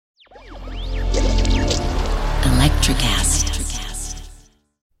NutraCast.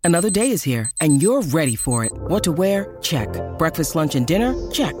 Another day is here, and you're ready for it. What to wear? Check. Breakfast, lunch, and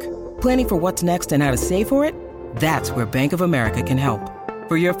dinner? Check. Planning for what's next and how to save for it? That's where Bank of America can help.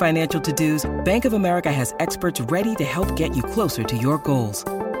 For your financial to-dos, Bank of America has experts ready to help get you closer to your goals.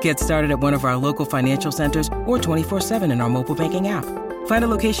 Get started at one of our local financial centers or 24/7 in our mobile banking app. Find a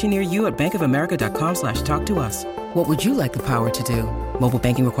location near you at bankofamerica.com/talktous. What would you like the power to do? Mobile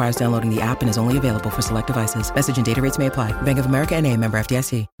banking requires downloading the app and is only available for select devices. Message and data rates may apply. Bank of America N.A., member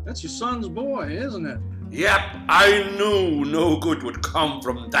FDIC. That's your son's boy, isn't it? Yep, I knew no good would come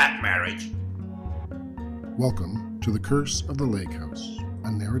from that marriage. Welcome to The Curse of the Lake House,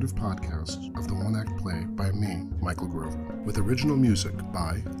 a narrative podcast of the one-act play by me, Michael Grover, with original music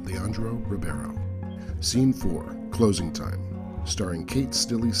by Leandro Ribeiro. Scene 4, Closing Time, starring Kate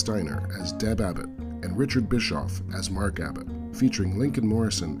Stilley Steiner as Deb Abbott and Richard Bischoff as Mark Abbott, featuring Lincoln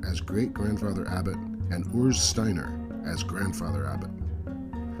Morrison as Great-Grandfather Abbott and Urs Steiner as Grandfather Abbott.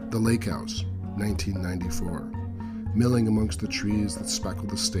 The Lake House, 1994. Milling amongst the trees that speckle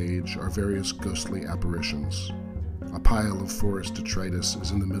the stage are various ghostly apparitions. A pile of forest detritus is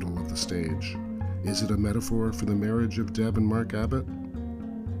in the middle of the stage. Is it a metaphor for the marriage of Deb and Mark Abbott?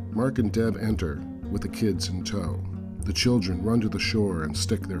 Mark and Deb enter, with the kids in tow. The children run to the shore and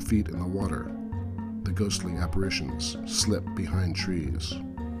stick their feet in the water. The ghostly apparitions slip behind trees.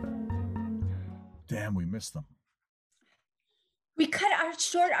 Damn, we missed them. We cut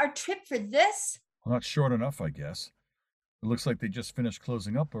short our trip for this? Well, not short enough, I guess. It looks like they just finished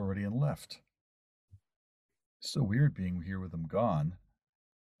closing up already and left. It's so weird being here with them gone.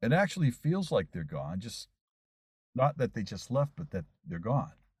 It actually feels like they're gone, just not that they just left, but that they're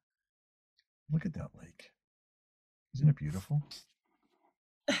gone. Look at that lake. Isn't it beautiful?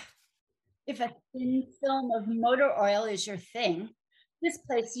 If a thin film of motor oil is your thing, this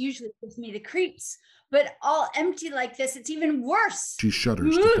place usually gives me the creeps. But all empty like this, it's even worse. She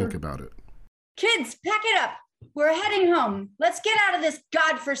shudders to think about it. Kids, pack it up. We're heading home. Let's get out of this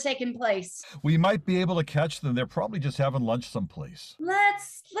godforsaken place. We might be able to catch them. They're probably just having lunch someplace.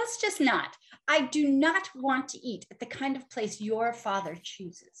 Let's just not. I do not want to eat at the kind of place your father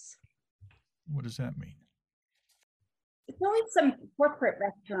chooses. What does that mean? It's always some corporate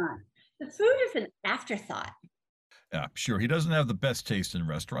restaurant. The food is an afterthought. Yeah, sure, he doesn't have the best taste in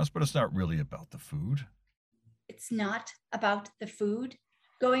restaurants, but it's not really about the food. It's not about the food.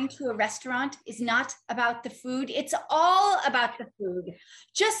 Going to a restaurant is not about the food. It's all about the food.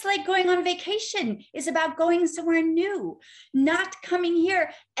 Just like going on vacation is about going somewhere new, not coming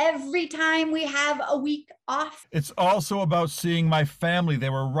here every time we have a week off. It's also about seeing my family. They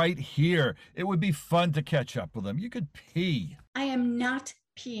were right here. It would be fun to catch up with them. You could pee. I am not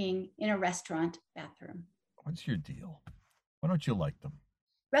peeing in a restaurant bathroom. What's your deal? Why don't you like them?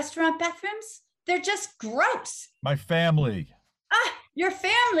 Restaurant bathrooms? They're just gross. My family. Your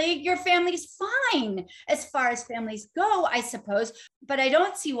family's fine as far as families go, I suppose, but I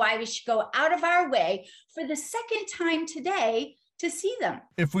don't see why we should go out of our way for the second time today to see them.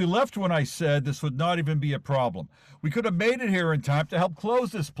 If we left when I said, this would not even be a problem. We could have made it here in time to help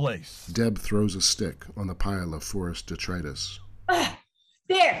close this place. Deb throws a stick on the pile of forest detritus.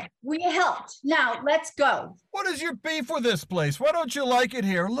 There, we helped. Now, let's go. What is your beef with this place? Why don't you like it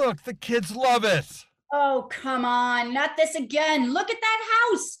here? Look, the kids love it. Oh, come on, not this again. Look at that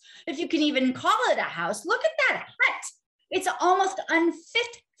house. If you can even call it a house, look at that hut. It's almost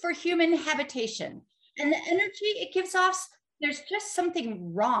unfit for human habitation. And the energy it gives off, there's just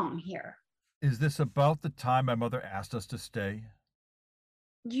something wrong here. Is this about the time my mother asked us to stay?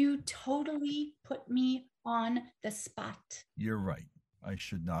 You totally put me on the spot. You're right. I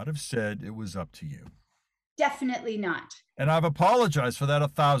should not have said it was up to you. Definitely not. And I've apologized for that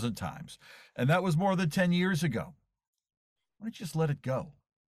 1,000 times. And that was more than 10 years ago. Why don't you just let it go?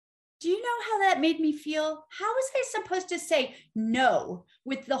 Do you know how that made me feel? How was I supposed to say no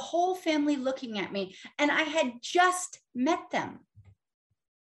with the whole family looking at me? And I had just met them.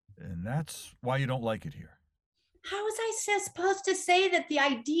 And that's why you don't like it here. How was I supposed to say that the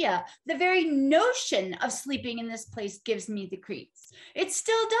idea, the very notion of sleeping in this place gives me the creeps? It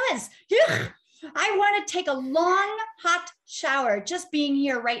still does. Ugh. I want to take a long, hot shower just being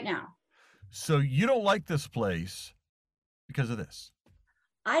here right now. So you don't like this place because of this?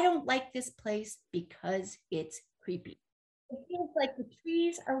 I don't like this place because it's creepy. It feels like the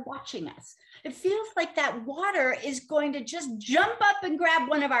trees are watching us. It feels like that water is going to just jump up and grab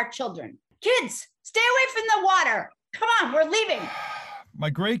one of our children. Kids, stay away from the water. Come on, we're leaving. My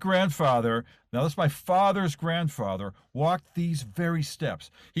great-grandfather, now that's my father's grandfather, walked these very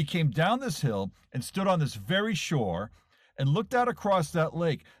steps. He came down this hill and stood on this very shore and looked out across that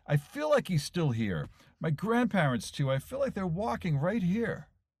lake. I feel like he's still here. My grandparents, too. I feel like they're walking right here.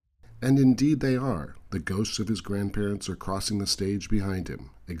 And indeed they are. The ghosts of his grandparents are crossing the stage behind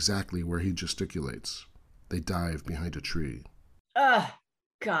him, exactly where he gesticulates. They dive behind a tree. Ugh,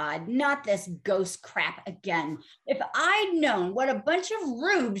 God, not this ghost crap again. If I'd known what a bunch of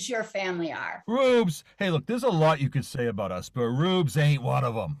rubes your family are. Rubes! Hey, look, there's a lot you could say about us, but rubes ain't one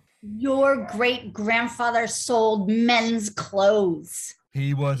of them. Your great-grandfather sold men's clothes.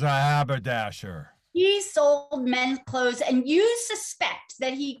 He was a haberdasher. He sold men's clothes, and you suspect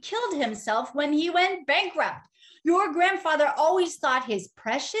that he killed himself when he went bankrupt. Your grandfather always thought his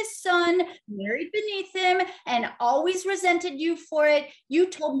precious son married beneath him and always resented you for it. You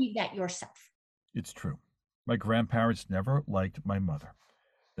told me that yourself. It's true. My grandparents never liked my mother.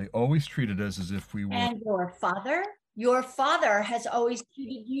 They always treated us as if we were... And your father? Your father has always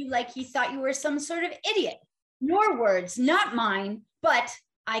treated you like he thought you were some sort of idiot. Your words, not mine, but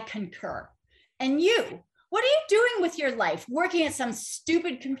I concur. And you, what are you doing with your life? Working at some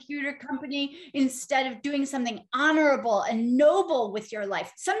stupid computer company instead of doing something honorable and noble with your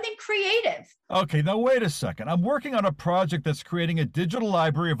life, something creative. Okay, now wait a second. I'm working on a project that's creating a digital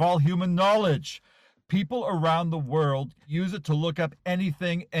library of all human knowledge. People around the world use it to look up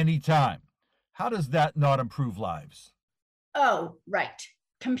anything, anytime. How does that not improve lives? Oh, right.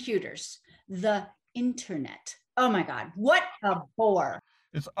 Computers, the internet. Oh my God, what a bore.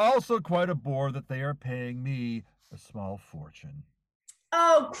 It's also quite a bore that they are paying me a small fortune.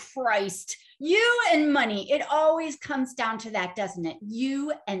 Oh, Christ. You and money. It always comes down to that, doesn't it?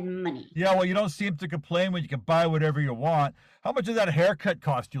 You and money. Yeah, well, you don't seem to complain when you can buy whatever you want. How much did that haircut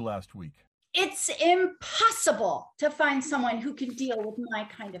cost you last week? It's impossible to find someone who can deal with my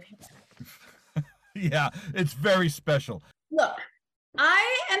kind of hair. Yeah, it's very special. Look,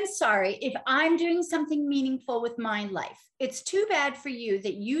 I am sorry if I'm doing something meaningful with my life. It's too bad for you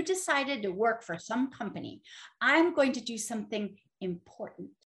that you decided to work for some company. I'm going to do something important.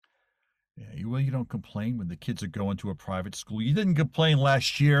 Yeah, well, you don't complain when the kids are going to a private school. You didn't complain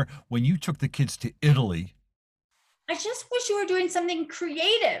last year when you took the kids to Italy. I just wish you were doing something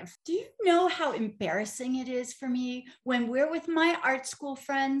creative. Do you know how embarrassing it is for me when we're with my art school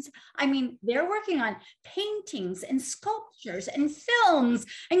friends? I mean, they're working on paintings and sculptures and films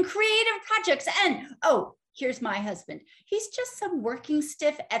and creative projects. And, oh, here's my husband. He's just some working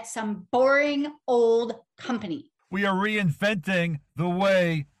stiff at some boring old company. We are reinventing the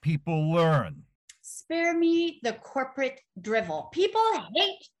way people learn. Spare me the corporate drivel. People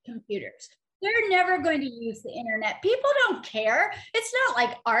hate computers. They're never going to use the internet. People don't care. It's not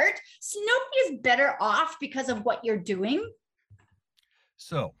like art. So nobody is better off because of what you're doing.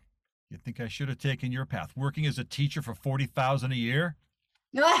 So, you think I should have taken your path, working as a teacher for $40,000 a year?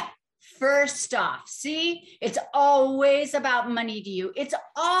 First off, see, it's always about money to you. It's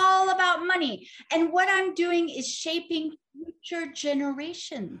all about money. And what I'm doing is shaping future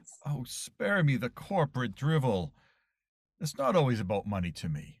generations. Oh, spare me the corporate drivel. It's not always about money to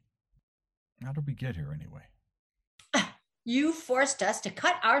me. How did we get here anyway? You forced us to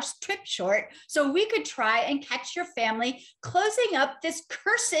cut our trip short so we could try and catch your family closing up this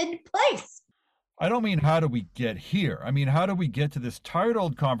cursed place. I don't mean how do we get here. I mean, how do we get to this tired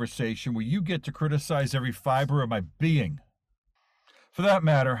old conversation where you get to criticize every fiber of my being? For that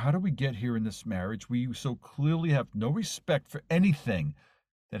matter, how do we get here in this marriage where you so clearly have no respect for anything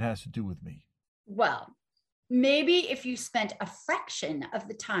that has to do with me? Well, maybe if you spent a fraction of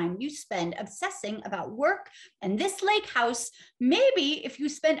the time you spend obsessing about work and this lake house, maybe if you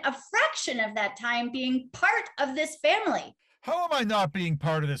spent a fraction of that time being part of this family. How am I not being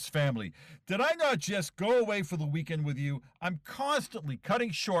part of this family? Did I not just go away for the weekend with you? I'm constantly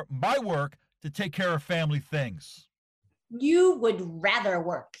cutting short my work to take care of family things. You would rather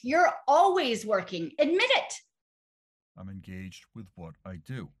work. You're always working. Admit it. I'm engaged with what I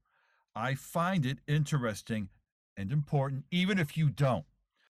do. I find it interesting and important, even if you don't.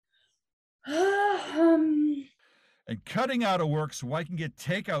 And cutting out of work so I can get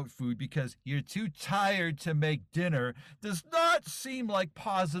takeout food because you're too tired to make dinner does not seem like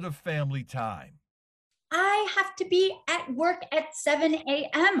positive family time. I have to be at work at 7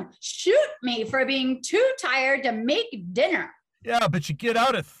 a.m. Shoot me for being too tired to make dinner. Yeah, but you get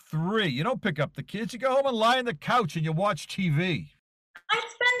out at 3. You don't pick up the kids. You go home and lie on the couch and you watch TV. I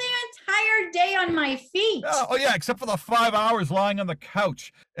spend the entire day on my feet. Oh, yeah, except for the 5 hours lying on the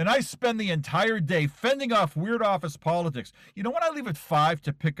couch. And I spend the entire day fending off weird office politics. You know, when I leave at 5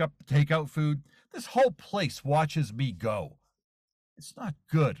 to pick up takeout food, this whole place watches me go. It's not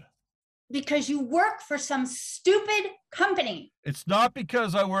good. Because you work for some stupid company. It's not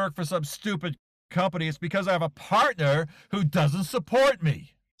because I work for some stupid company. It's because I have a partner who doesn't support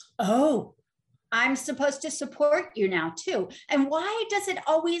me. Oh, I'm supposed to support you now too. And why does it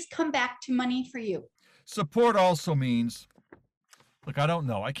always come back to money for you? Support also means, look, I don't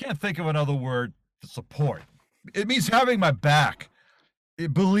know. I can't think of another word for support. It means having my back,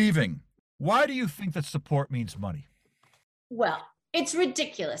 believing. Why do you think that support means money? Well, it's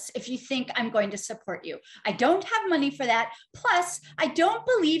ridiculous if you think I'm going to support you. I don't have money for that. Plus, I don't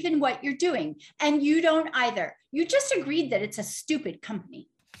believe in what you're doing. And you don't either. You just agreed that it's a stupid company.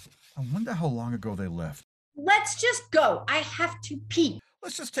 I wonder how long ago they left. Let's just go. I have to pee.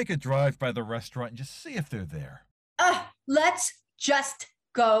 Let's just take a drive by the restaurant and just see if they're there. Let's just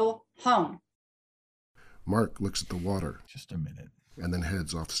go home. Mark looks at the water. Just a minute. And then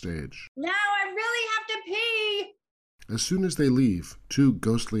heads off stage. Now I really have to pee. As soon as they leave, two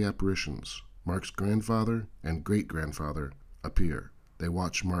ghostly apparitions, Mark's grandfather and great-grandfather, appear. They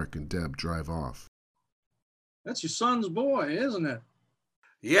watch Mark and Deb drive off. That's your son's boy, isn't it?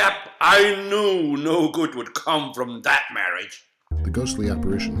 Yep, I knew no good would come from that marriage. The ghostly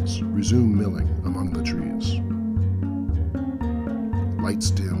apparitions resume milling among the trees.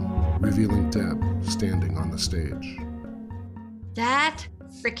 Lights dim, revealing Deb standing on the stage. That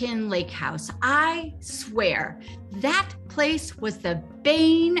frickin' lake house, I swear, that place was the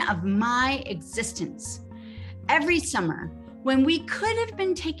bane of my existence. Every summer, when we could have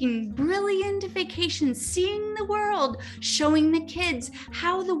been taking brilliant vacations, seeing the world, showing the kids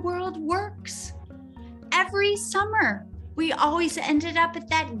how the world works. Every summer, we always ended up at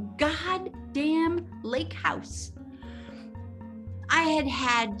that goddamn lake house. I had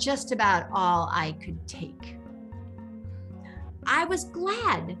had just about all I could take. I was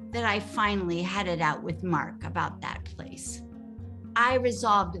glad that I finally had it out with Mark about that place. I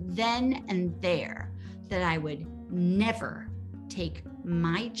resolved then and there that I would never take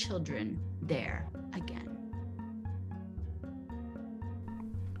my children there again.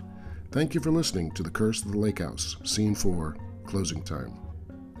 Thank you for listening to The Curse of the Lake House, Scene 4, Closing Time.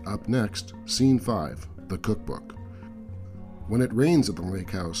 Up next, Scene 5, The Cookbook. When it rains at the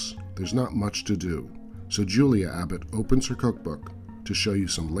lake house, there's not much to do, so Julia Abbott opens her cookbook to show you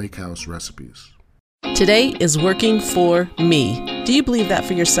some lake house recipes. Today is working for me. Do you believe that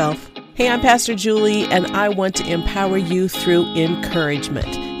for yourself? Hey, I'm Pastor Julie, and I want to empower you through encouragement.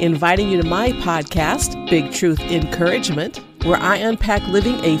 Inviting you to my podcast, Big Truth Encouragement, where I unpack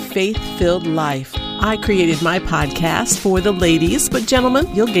living a faith-filled life. I created my podcast for the ladies, but gentlemen,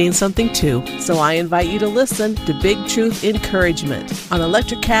 you'll gain something too. So I invite you to listen to Big Truth Encouragement on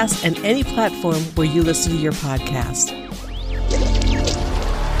Electricast and any platform where you listen to your podcast.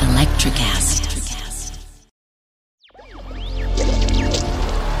 Electricast.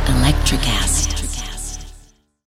 Electricast.